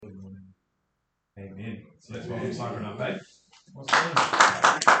Amen. So let's welcome Sybrand up, eh? What's going on?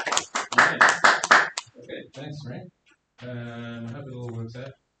 Nice. Okay, thanks, Ray. I hope it all works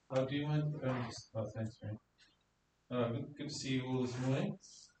out. Oh, do you mind? Thanks, Ray. Good to see you all this morning.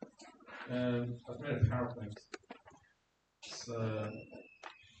 I've made a PowerPoint. So,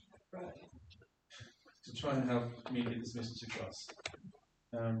 to try and help me get this message across.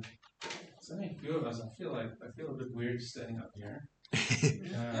 There's only a few of us. I feel a bit weird standing up here.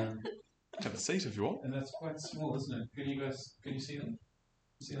 Have a seat if you want. And that's quite small, isn't it? Can you see them?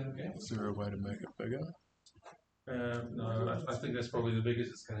 See that okay? Is there a way to make it bigger? No, I think that's probably the biggest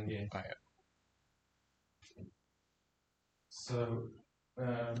it's going to get. Oh, yeah. So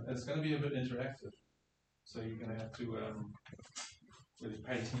it's going to be a bit interactive. So you're going to have to really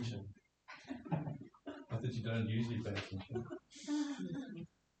pay attention. Not that you don't usually pay attention.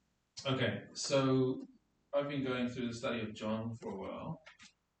 Okay, so I've been going through the study of John for a while.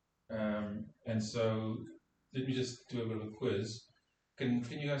 And so let me just do a bit of a quiz. Can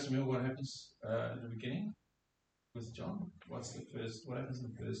you guys remember what happens in the beginning with John? What happens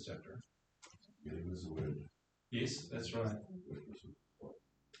in the first chapter? Beginning was the Word. Yes, that's right.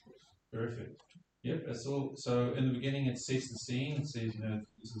 Perfect. Yep, that's all. So in the beginning it sets the scene. It says,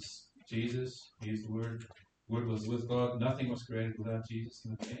 this is Jesus. He's the Word. Word was with God. Nothing was created without Jesus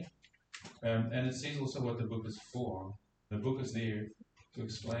in the beginning. And it says also what the book is for. The book is there to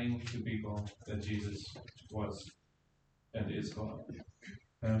explain to people that Jesus was and is God.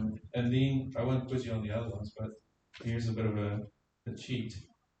 And then I won't quiz you on the other ones, but here's a bit of a cheat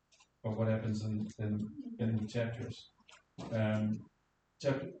of what happens in the chapters. And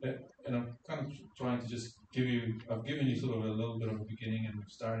I'm kind of trying to just I've given you sort of a little bit of a beginning, and we've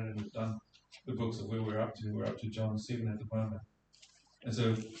started and we've done the books of where we're up to. We're up to John 7 at the moment. And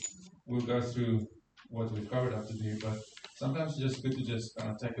so we'll go through what we've covered up to there, but sometimes it's just good to just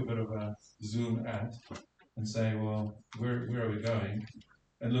kind of take a bit of a zoom out and say, well, where are we going?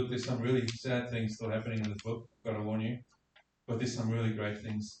 And look, there's some really sad things still happening in this book, got to warn you, but there's some really great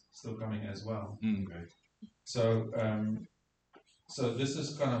things still coming as well. Okay. So this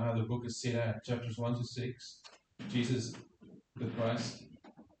is kind of how the book is set out. Chapters 1 to 6, Jesus, the Christ,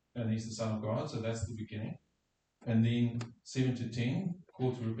 and he's the Son of God, so that's the beginning. And then 7 to 10,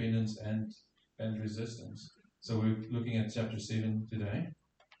 call to repentance and resistance. So we're looking at chapter 7 today.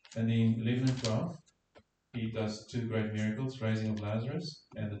 And then 11 and 12, he does two great miracles, raising of Lazarus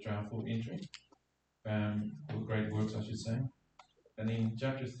and the triumphal entry. Or great works, I should say. And then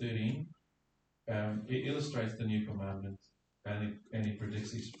chapter 13, it illustrates the new commandment and it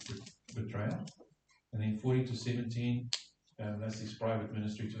predicts his betrayal. And then 14 to 17, that's his private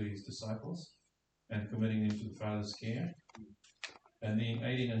ministry to his disciples and committing them to the Father's care. And then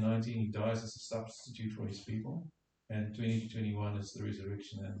 18 and 19, he dies as a substitute for his people. And 20 to 21 is the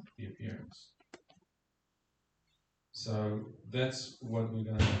resurrection and the appearance. So that's what we're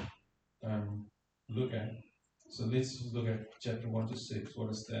going to look at. So let's look at chapter 1 to 6. What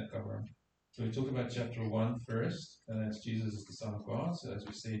does that cover? So we talk about chapter 1 first, and that's Jesus is the Son of God. So as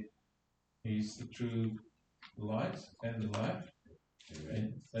we said, he's the true light and the life.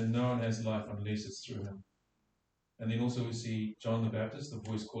 And no one has life unless it's through him. And then also we see John the Baptist, the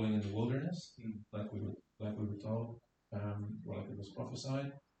voice calling in the wilderness, like we were told, like it was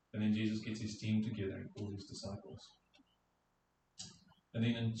prophesied. And then Jesus gets his team together and calls his disciples. And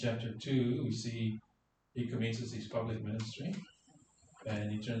then in chapter 2, we see he commences his public ministry,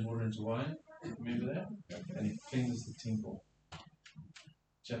 and he turns water into wine. Remember that? And he cleanses the temple.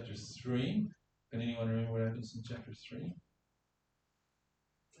 Chapter 3. Can anyone remember what happens in chapter 3?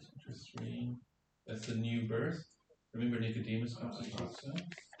 Chapter 3. That's the new birth. Remember Nicodemus comes to Jesus.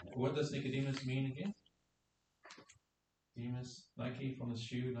 What does Nicodemus mean again? Nicodemus, Nike from the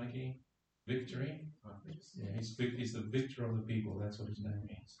shoe, Nike, victory. Yeah, he's the victor of the people. That's what his name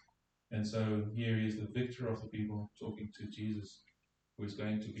means. And so here he is the victor of the people talking to Jesus, who is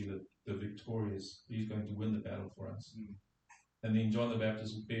going to be the victorious. He's going to win the battle for us. And then John the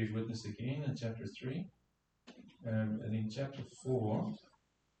Baptist bears witness again in chapter 3. And in chapter 4,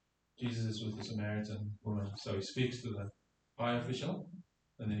 Jesus is with the Samaritan woman. So he speaks to the high official,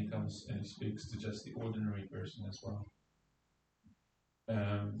 and then he comes and he speaks to just the ordinary person as well.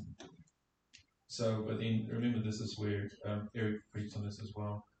 But then remember, this is where Eric preached on this as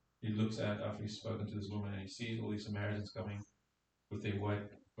well. He looks out after he's spoken to this woman, and he sees all these Samaritans coming with their white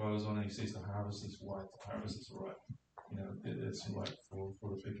clothes on, and he says, the harvest is white, the harvest is ripe. It's ripe for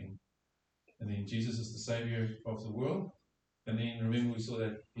the picking. And then Jesus is the Savior of the world. And then remember, we saw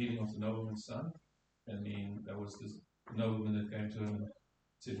that healing of the nobleman's son. And then there was this nobleman that came to him and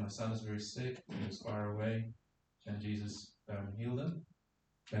said, my son is very sick, he was far away. And Jesus healed him.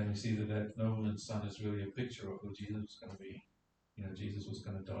 And we see that that nobleman's son is really a picture of who Jesus was going to be. Jesus was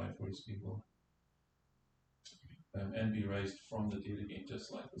going to die for his people and be raised from the dead again,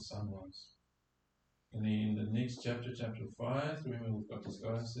 just like the son was. And then in the next chapter, chapter 5, remember we've got this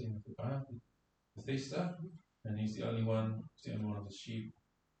guy sitting at the bar, Bethesda, and he's the only one of the sheep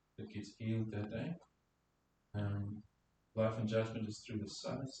that gets healed that day. Life and judgment is through the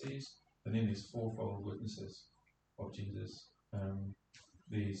Son, it says, and then there's fourfold witnesses of Jesus.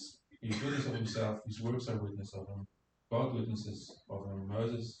 There's his witness of himself, his works are witness of him, God witnesses of him,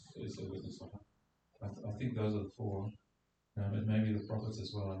 Moses is a witness of him. I think those are the four, and maybe the prophets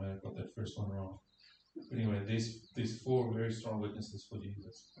as well. I may have got that first one wrong. But anyway, there's four very strong witnesses for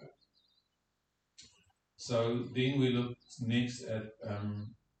Jesus. So then we look next at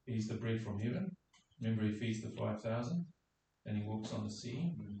he's the bread from heaven. Remember, he feeds the 5,000 and he walks on the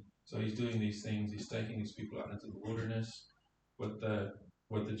sea. So he's doing these things. He's taking these people out into the wilderness. What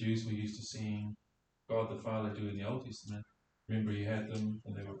the Jews were used to seeing God the Father do in the Old Testament. Remember, he had them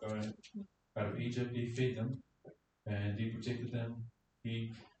when they were going out of Egypt. He fed them and he protected them.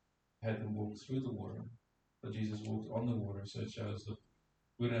 He had them walk through the water. But Jesus walked on the water. So it shows that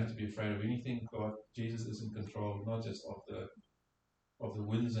we don't have to be afraid of anything. Jesus is in control, not just of the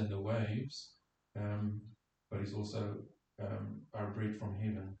winds and the waves, but he's also our bread from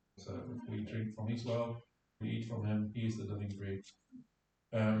heaven. So if we drink from his well, we eat from him. He is the living bread.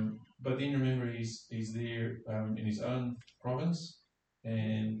 But then remember, he's there in his own province,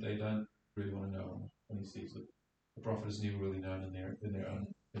 and they don't really want to know him. And he says that the prophet is never really known in their own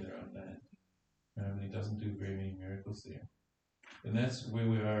land. He doesn't do very many miracles there. And that's where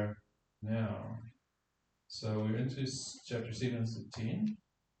we are now. So we're into chapter 7 to 10.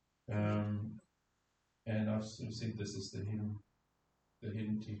 And I've sort of said this is the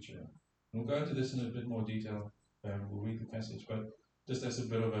hidden teacher. And we'll go into this in a bit more detail. We'll read the passage, but just as a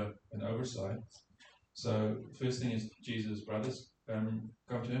bit of an oversight. So first thing is Jesus' brothers come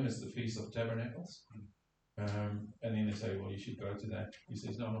to him. It's the Feast of Tabernacles. And then they say, well, you should go to that. He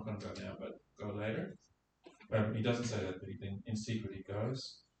says, no, I'm not going to go now, but go later. He doesn't say that, but in secret he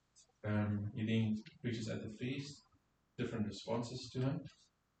goes. He then preaches at the feast, different responses to him.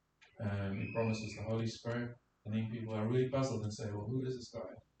 He promises the Holy Spirit, and then people are really puzzled and say, well, who is this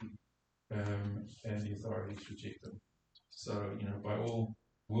guy? And the authorities reject him. So, by all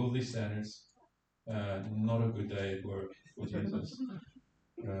worldly standards, not a good day at work for Jesus,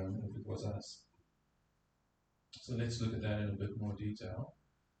 if it was us. So let's look at that in a bit more detail.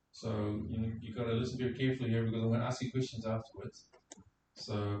 So you've got to listen very carefully here because I'm going to ask you questions afterwards.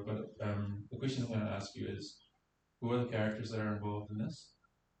 So, but the question I'm going to ask you is, who are the characters that are involved in this?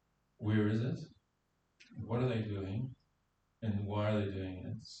 Where is it? What are they doing? And why are they doing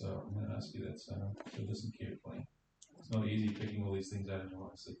it? So I'm going to ask you that, so listen carefully. It's not easy picking all these things out in your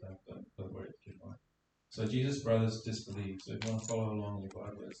mind, so don't worry carefully. So Jesus' brothers disbelieved. So if you want to follow along in your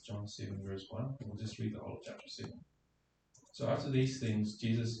Bible, it's John 7 verse 1. We'll just read the whole of chapter 7. So after these things,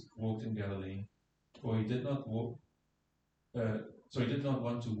 Jesus walked in Galilee, for he did not want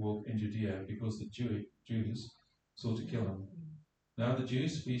to walk in Judea because the Jews sought to kill him. Now the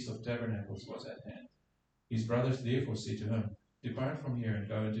Jews' feast of tabernacles was at hand. His brothers therefore said to him, depart from here and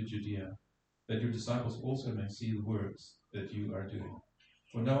go into Judea, that your disciples also may see the works that you are doing.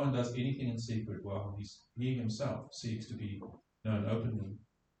 For no one does anything in secret while he himself seeks to be known openly.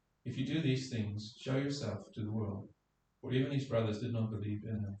 If you do these things, show yourself to the world. For even his brothers did not believe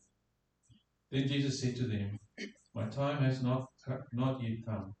in him. Then Jesus said to them, my time has not yet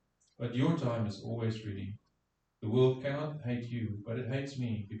come, but your time is always ready. The world cannot hate you, but it hates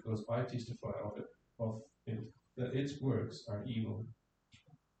me because I testify of it that its works are evil.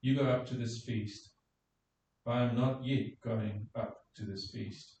 You go up to this feast. I am not yet going up to this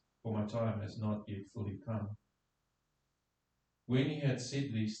feast, for my time has not yet fully come. When he had said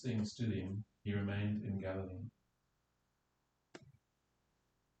these things to them, he remained in Galilee.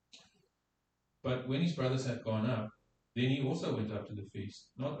 But when his brothers had gone up, then he also went up to the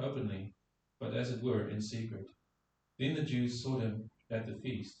feast, not openly, but as it were in secret. Then the Jews sought him at the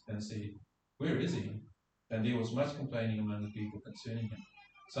feast and said, where is he? And there was much complaining among the people concerning him.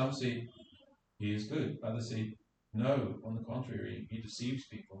 Some said, he is good. Others said, no, on the contrary, he deceives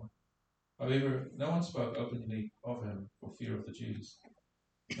people. However, no one spoke openly of him for fear of the Jews.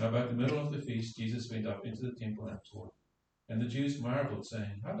 Now about the middle of the feast, Jesus went up into the temple and taught. And the Jews marveled,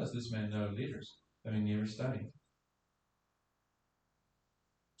 saying, how does this man know letters, having never studied?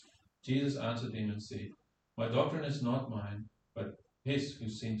 Jesus answered them and said, my doctrine is not mine, but his who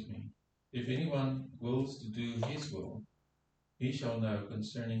sent me. If anyone wills to do his will, he shall know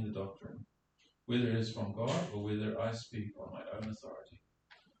concerning the doctrine, whether it is from God or whether I speak on my own authority.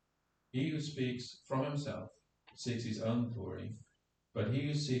 He who speaks from himself seeks his own glory, but he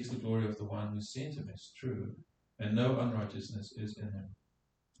who seeks the glory of the one who sent him is true, and no unrighteousness is in him.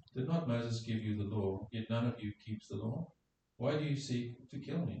 Did not Moses give you the law, yet none of you keeps the law? Why do you seek to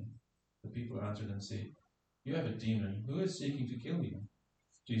kill me? The people answered and said, You have a demon. Who is seeking to kill you?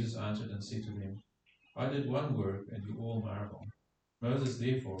 Jesus answered and said to them, I did one work, and you all marvel. Moses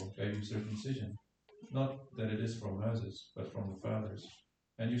therefore gave you circumcision, not that it is from Moses, but from the fathers.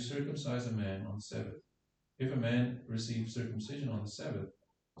 And you circumcise a man on the Sabbath. If a man receives circumcision on the Sabbath,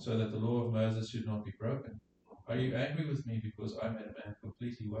 so that the law of Moses should not be broken, are you angry with me because I made a man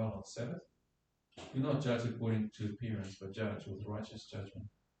completely well on the Sabbath? Do not judge according to appearance, but judge with righteous judgment.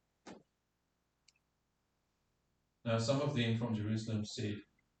 Now some of them from Jerusalem said,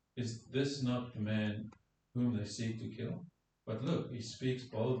 Is this not the man whom they seek to kill? But look, he speaks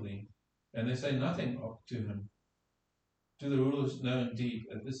boldly, and they say nothing to him. Do the rulers know indeed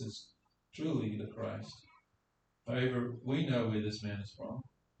that this is truly the Christ? However, we know where this man is from,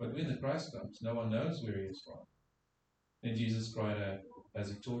 but when the Christ comes, no one knows where he is from. Then Jesus cried out, as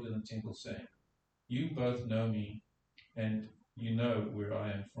he taught in the temple, saying, You both know me, and you know where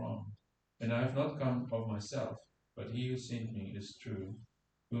I am from. And I have not come of myself, but he who sent me is true,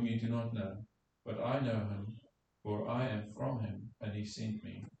 whom you do not know. But I know him, for I am from him, and he sent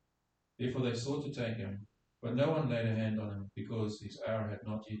me. Therefore they sought to take him, but no one laid a hand on him, because his hour had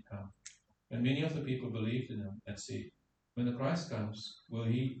not yet come. And many of the people believed in him, and said, When the Christ comes, will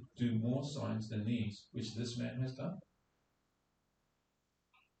he do more signs than these, which this man has done?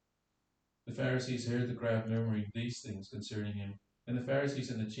 The Pharisees heard the crowd murmuring these things concerning him, and the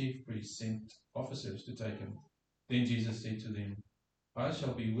Pharisees and the chief priests sent officers to take him. Then Jesus said to them, I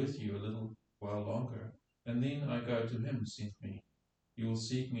shall be with you a little while longer, and then I go to him who sent me. You will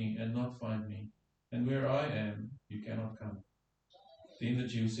seek me and not find me, and where I am, you cannot come. Then the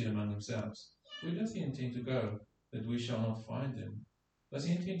Jews said among themselves, Where does he intend to go, that we shall not find him? Does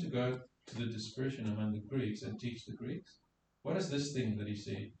he intend to go to the dispersion among the Greeks and teach the Greeks? What is this thing that he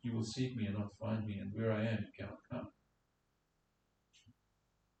said, You will seek me and not find me, and where I am, you cannot come?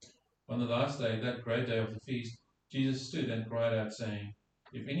 On the last day, that great day of the feast, Jesus stood and cried out, saying,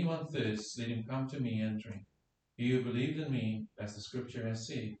 If anyone thirsts, let him come to me and drink. He who believed in me, as the scripture has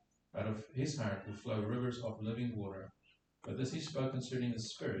said, out of his heart will flow rivers of living water. But this he spoke concerning the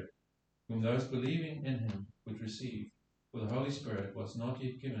Spirit, whom those believing in him would receive. For the Holy Spirit was not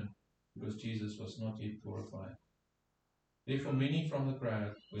yet given, because Jesus was not yet glorified. Therefore many from the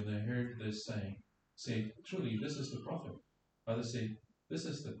crowd, when they heard this saying, said, Truly, this is the prophet. Others said, This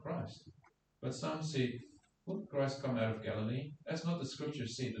is the Christ. But some said, Will the Christ come out of Galilee? Has not the scripture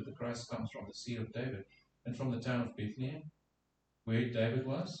said that the Christ comes from the seed of David, and from the town of Bethlehem, where David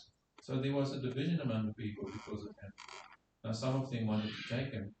was? So there was a division among the people because of him. Now some of them wanted to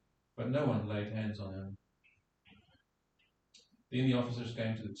take him, but no one laid hands on him. Then the officers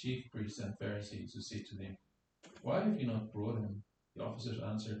came to the chief priests and Pharisees, who said to them, Why have you not brought him? The officers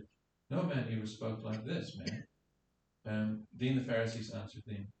answered, No man ever spoke like this, man. Then the Pharisees answered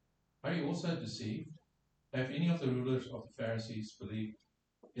them, Are you also deceived? Have any of the rulers of the Pharisees believed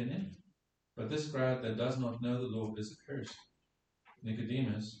in him? But this crowd that does not know the law is accursed.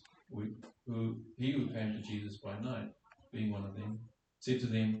 Nicodemus, he who came to Jesus by night, being one of them, said to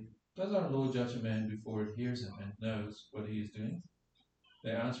them, Does our law judge a man before it hears him and knows what he is doing?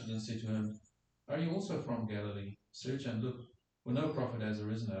 They answered and said to him, Are you also from Galilee? Search and look, for no prophet has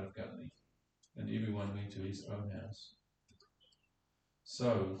arisen out of Galilee. And everyone went to his own house.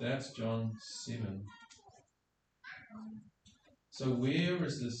 So that's John 7. So where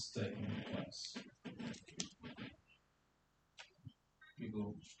is this taking place?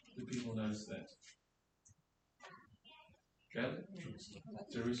 Do people notice that?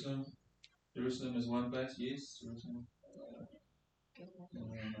 Jerusalem. Jerusalem is one place, yes. Jerusalem.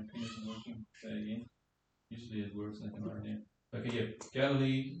 My pen isn't working. Say again. Usually it works like an RNA. Okay, yeah.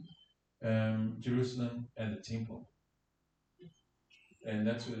 Galilee, Jerusalem, and the temple. And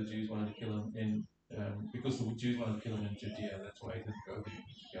that's where the Jews wanted to kill him. And because the Jews wanted to kill him in Judea, that's why he didn't go to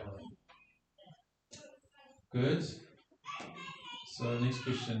Galilee. Good. So next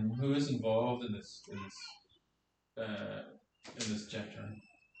question: Who is involved in this chapter?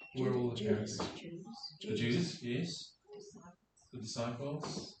 Who are all the characters? The Jews, yes. The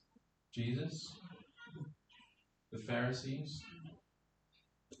disciples, Jesus, the Pharisees,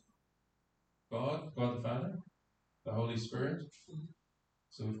 God the Father, the Holy Spirit.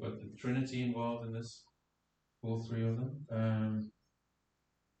 So we've got the Trinity involved in this, all three of them.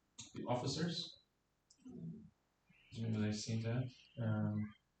 The officers. Remember they sent out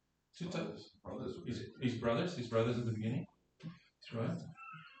two types. His brothers at the beginning. That's right.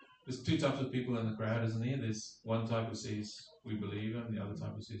 there's two types of people in the crowd, isn't there? There's one type who says we believe him, the other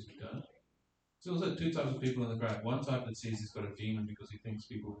type who says we don't. There's also two types of people in the crowd. One type that says he's got a demon because he thinks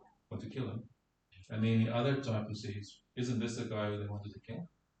people want to kill him. And then the other type who says, isn't this the guy who they wanted to kill?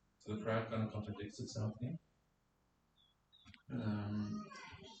 So the crowd kind of contradicts itself here.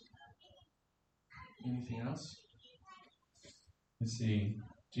 Anything else? Let's see.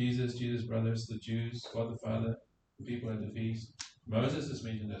 Jesus' brothers, the Jews, God the Father, the people at the feast. Moses is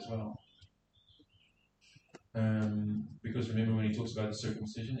mentioned as well. Because remember when he talks about the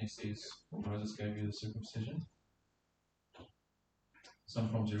circumcision, he says, Moses gave you the circumcision. Some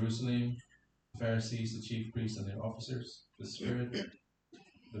from Jerusalem, the Pharisees, the chief priests and their officers, the Spirit,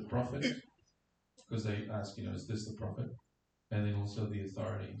 the prophet, because they ask, is this the prophet? And then also the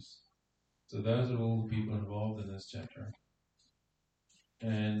authorities. So those are all the people involved in this chapter.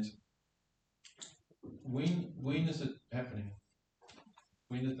 And when is it happening?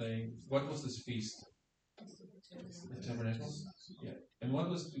 What was this feast? The Tabernacles? Yeah. And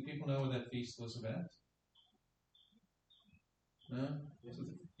do people know what that feast was about? No?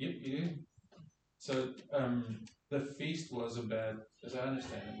 Yep, you do. So the feast was about, as I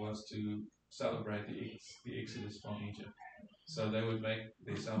understand it, was to celebrate the exodus from Egypt. So they would make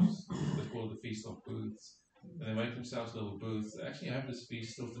themselves, they call it the Feast of Booths. And they make themselves little booths. They actually have this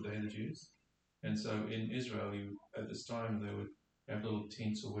feast still today, the Jews. And so in Israel, at this time, they would have little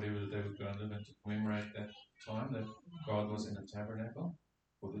tents or whatever that they would go and live in to commemorate that time that God was in the tabernacle,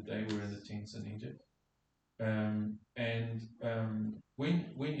 or the day we were in the tents in Egypt.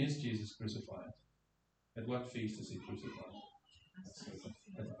 When is Jesus crucified? At what feast is he crucified?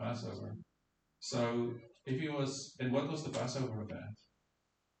 At the Passover. So if he was, and what was the Passover about?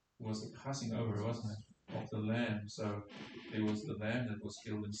 It was the passing over, wasn't it, of the lamb. So there was the lamb that was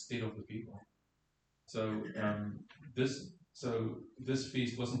killed instead of the people. So this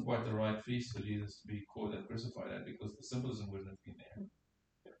feast wasn't quite the right feast for Jesus to be called and crucified at, because the symbolism wouldn't have been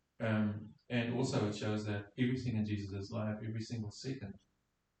there. And also it shows that everything in Jesus' life, every single second,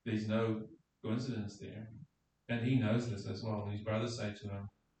 there's no coincidence there. And he knows this as well. His brothers say to him,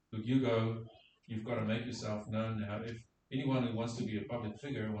 look, you go, you've got to make yourself known now. If anyone who wants to be a public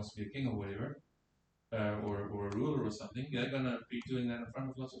figure, wants to be a king or whatever, or a ruler or something, they're going to be doing that in front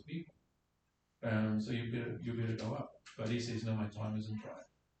of lots of people. So you better go up. But he says, no, my time isn't right.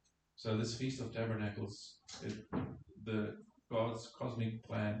 So this Feast of Tabernacles, the God's cosmic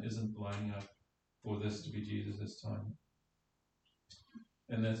plan isn't lining up for this to be Jesus' time.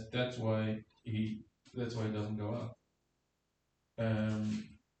 And that's why he doesn't go up.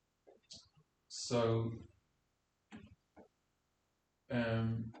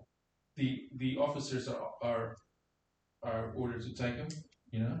 The officers are ordered to take him,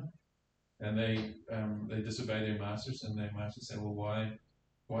 and they disobey their masters, and their masters say, well, why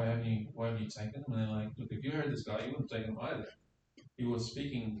haven't you taken him? And they're like, look, if you heard this guy, you wouldn't take him either. He was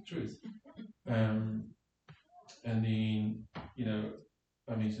speaking the truth. And then,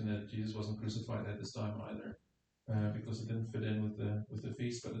 I mentioned that Jesus wasn't crucified at this time either, because it didn't fit in with the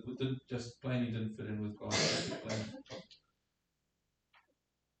feast, but it didn't just plainly didn't fit in with God's plan.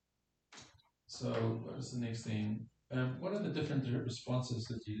 So what is the next thing? What are the different responses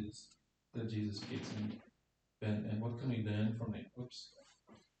that Jesus gets, and what can we learn from it?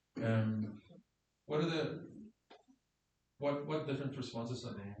 What are what different responses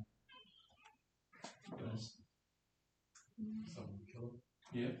are there? Guys? Someone kill him.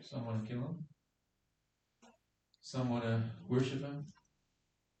 Yeah, some want to kill him. Some want to worship him.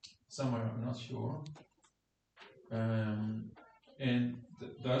 Some are not sure. And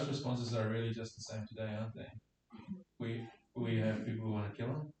those responses are really just the same today, aren't they? We have people who want to kill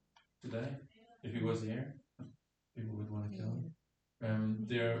him today. If he was here, people would want to kill him.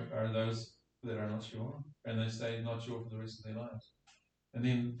 There are those that are not sure, and they stay not sure for the rest of their lives. And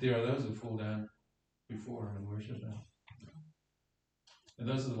then there are those who fall down before him and worship him. And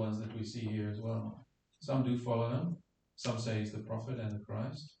those are the ones that we see here as well. Some do follow him. Some say he's the prophet and the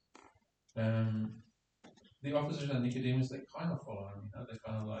Christ. The officers and Nicodemus, they kind of follow him. They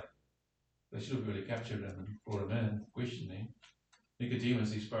kind of like, they should have really captured him and brought him in, questioning.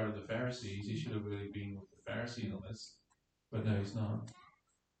 Nicodemus, he's part of the Pharisees. He should have really been with the Pharisees on this. But no, he's not.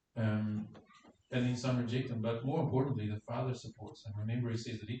 And then some reject him. But more importantly, the Father supports him. Remember, he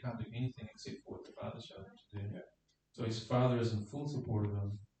says that he can't do anything except for what the Father shows him to do. Yeah. So his Father is in full support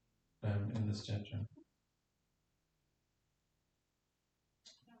of him in this chapter.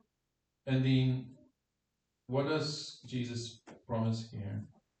 And then, what does Jesus promise here?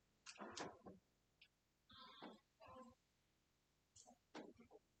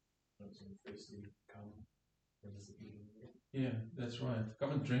 Yeah, that's right.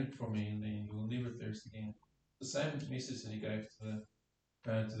 Come and drink from me, and then you will never thirst again. The same message that he gave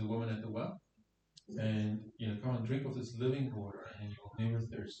to the woman at the well. And come and drink of this living water, and you will never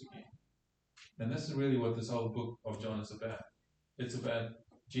thirst again. And that's really what this whole book of John is about. It's about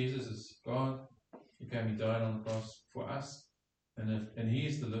Jesus is God. He came, he died on the cross for us, and he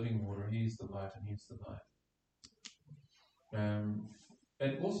is the living water, he is the light, and he is the light.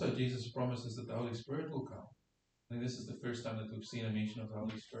 And also Jesus promises that the Holy Spirit will come. I think this is the first time that we've seen a mention of the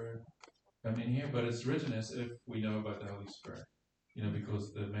Holy Spirit come in here, but it's written as if we know about the Holy Spirit,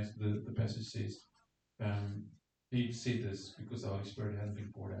 because the passage says he said this because the Holy Spirit hadn't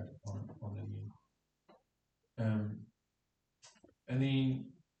been poured out on them yet. And then,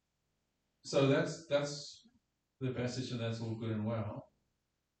 so that's the passage, and that's all good and well.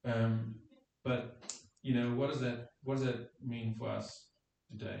 But what does that mean for us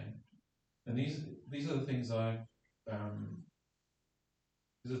today? And these are the things I've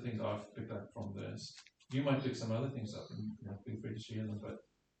picked up from this. You might pick some other things up, and feel free to share them. But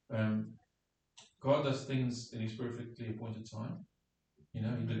God does things in His perfectly appointed time. He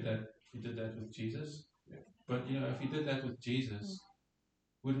did that. He did that with Jesus. Yeah. But if He did that with Jesus,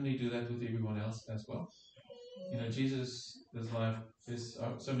 wouldn't He do that with everyone else as well? Jesus' life, there's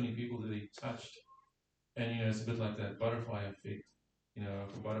so many people that He touched, and it's a bit like that butterfly effect.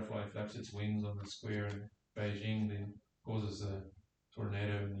 If a butterfly flaps its wings on the square in Beijing, then causes a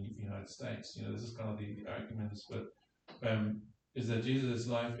tornado in the United States. This is kind of the arguments, but is that Jesus'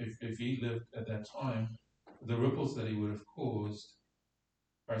 life, if He lived at that time, the ripples that He would have caused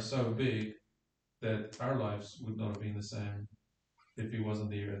are so big that our lives would not have been the same if He wasn't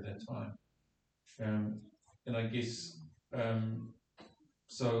there at that time. And I guess,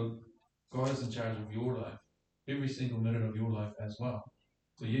 so God is in charge of your life, every single minute of your life as well.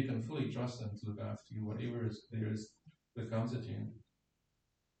 So you can fully trust Him to look after you, whatever there is that comes at you.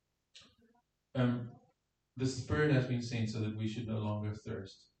 The Spirit has been sent so that we should no longer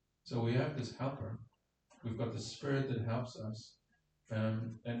thirst. So we have this helper. We've got the Spirit that helps us.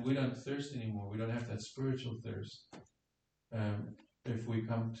 And we don't thirst anymore. We don't have that spiritual thirst. If we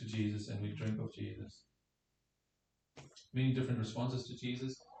come to Jesus and we drink of Jesus. Many different responses to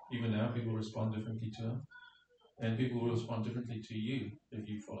Jesus. Even now, people respond differently to Him. And people will respond differently to you if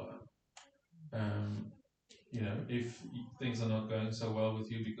you follow Him. If things are not going so well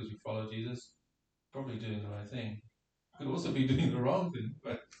with you because you follow Jesus, probably doing the right thing. Could also be doing the wrong thing,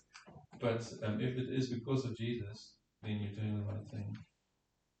 but if it is because of Jesus, then you're doing the right thing.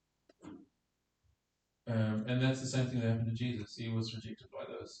 And that's the same thing that happened to Jesus. He was rejected by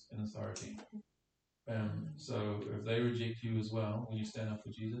those in authority. So if they reject you as well when you stand up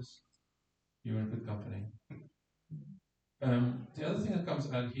for Jesus, you're in good company. The other thing that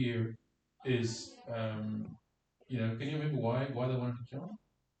comes out here is, can you remember why they wanted to kill him?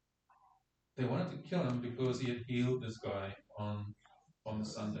 They wanted to kill him because he had healed this guy on the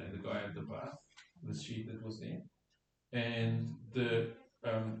Sunday, the guy at the bath, the sheep that was there. And the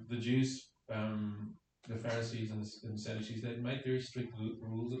Jews, the Pharisees and the Sadducees, they made very strict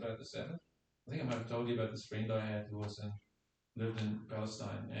rules about the Sabbath. I think I might have told you about this friend I had who lived in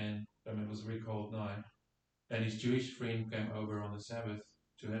Palestine, and it was a very cold night. And his Jewish friend came over on the Sabbath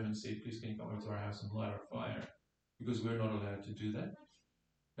to him and said, "Please, can you come over to our house and light our fire? Because we're not allowed to do that."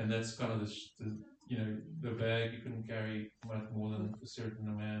 And that's kind of the bag, you couldn't carry much more than a certain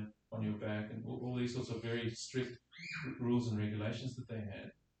amount on your back, and all these sorts of very strict rules and regulations that they had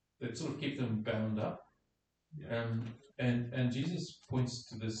that sort of kept them bound up. Yeah. And Jesus points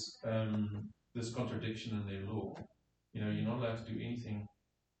to this this contradiction in their law. You're not allowed to do anything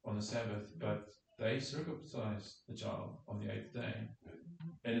on the Sabbath, but they circumcise the child on the 8th day.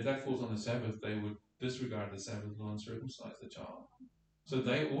 And if that falls on the Sabbath, they would disregard the Sabbath law and circumcise the child. So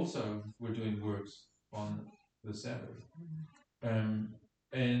they also were doing works on the Sabbath.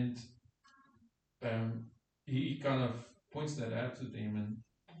 He kind of points that out to them,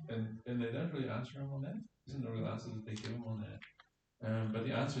 and they don't really answer him on that. Isn't the real answer that they give him on that. But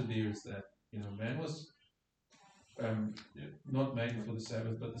the answer there is that, man was not made for the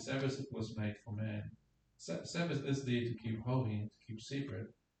Sabbath, but the Sabbath was made for man. Sabbath is there to keep holy and to keep separate.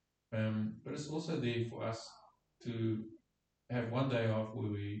 But it's also there for us to have one day off where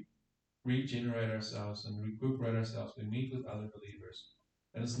we regenerate ourselves and recuperate ourselves. We meet with other believers.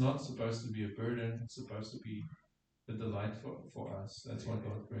 And it's not supposed to be a burden, it's supposed to be a delight for us. That's why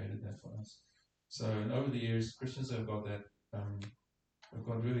God created that for us. So, and over the years, Christians have got that, have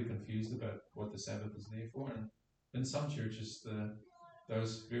got really confused about what the Sabbath is there for. And in some churches,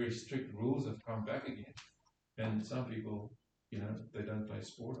 those very strict rules have come back again. And some people, they don't play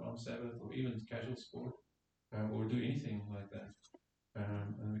sport on Sabbath or even casual sport. or do anything like that,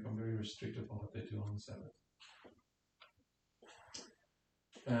 and become very restrictive on what they do on the Sabbath.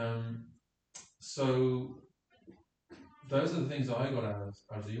 So those are the things I got out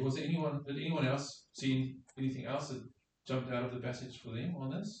of the year. Did anyone else see anything else that jumped out of the passage for them on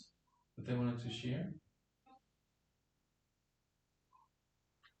this that they wanted to share?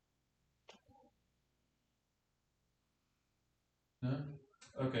 No?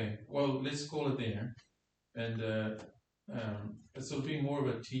 Okay. Well, let's call it there. And it's sort of being more of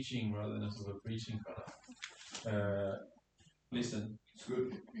a teaching rather than a sort of a preaching kind of lesson. It's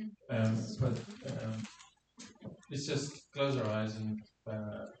good. But let's just close our eyes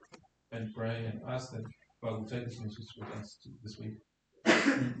and pray and ask that God will take this message with us this week.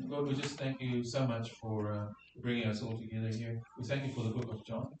 Lord, we just thank you so much for bringing us all together here. We thank you for the book of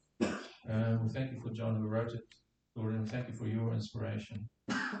John. We thank you for John who wrote it, Lord, and we thank you for your inspiration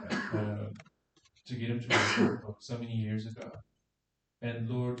to get him to write the book so many years ago. And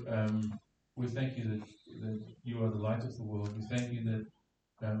Lord, we thank you that you are the light of the world. We thank you that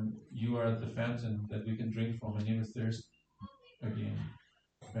you are the fountain that we can drink from and never thirst again.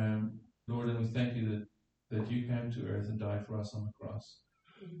 Lord, and we thank you that you came to earth and died for us on the cross.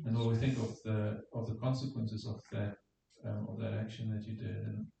 And Lord, we think of the consequences of that action that you did,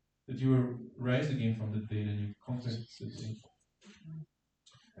 and that you were raised again from the dead and you conquered the dead.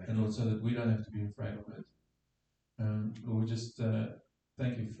 And Lord, so that we don't have to be afraid of it. Lord, we just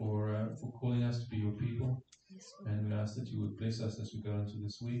thank you for calling us to be your people, and we ask that you would bless us as we go into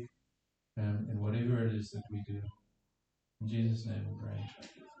this week, and whatever it is that we do. In Jesus' name we pray.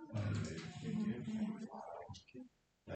 Amen.